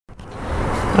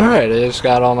Alright, I just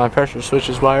got all my pressure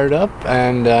switches wired up,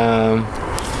 and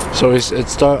so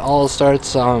all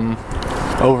starts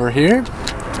over here.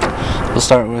 We'll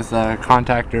start with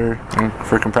contactor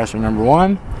for compressor number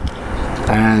 1,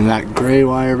 and that gray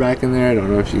wire back in there, I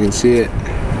don't know if you can see it.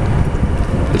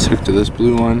 It's hooked to this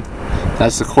blue one.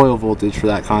 That's the coil voltage for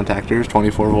that contactor, it's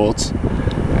 24 volts.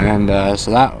 And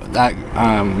so that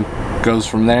goes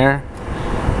from there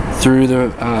through the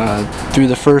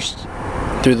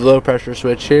low pressure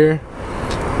switch here,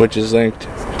 which is linked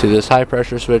to this high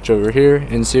pressure switch over here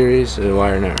in series, so the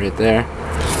wire net right there,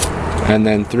 and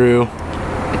then through,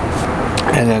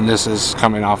 and then this is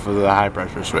coming off of the high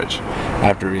pressure switch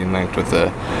after being linked with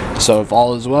the. So if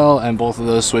all is well and both of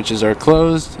those switches are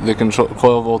closed, the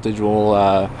coil voltage will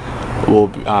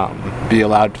be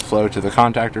allowed to flow to the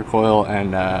contactor coil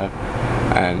and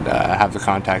have the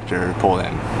contactor pull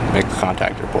in, make the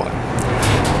contactor pull in.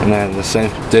 And then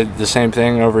did the same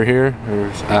thing over here.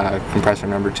 There's compressor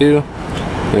number 2.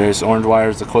 There's orange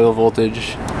wires, the coil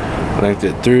voltage, linked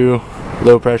it through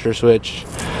low pressure switch,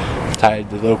 tied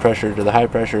the low pressure to the high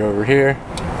pressure over here.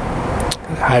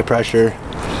 High pressure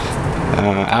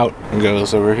out and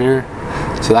goes over here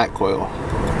to that coil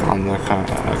on the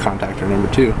contactor number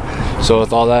 2. So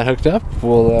with all that hooked up,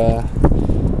 we'll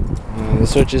the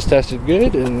switch is tested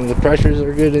good and the pressures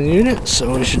are good in the unit,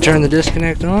 so we should turn the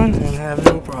disconnect on and have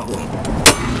no problem.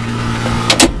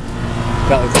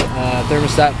 Got the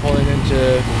thermostat pulling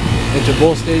into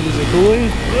both stages of cooling.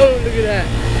 Oh, look at that!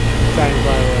 Trying to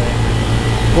fly away.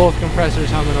 Both compressors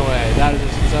humming away. That is a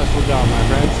successful job, my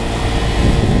friends.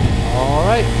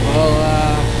 Alright, well,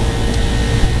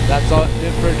 that's all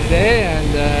it for today, and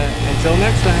until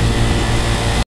next time.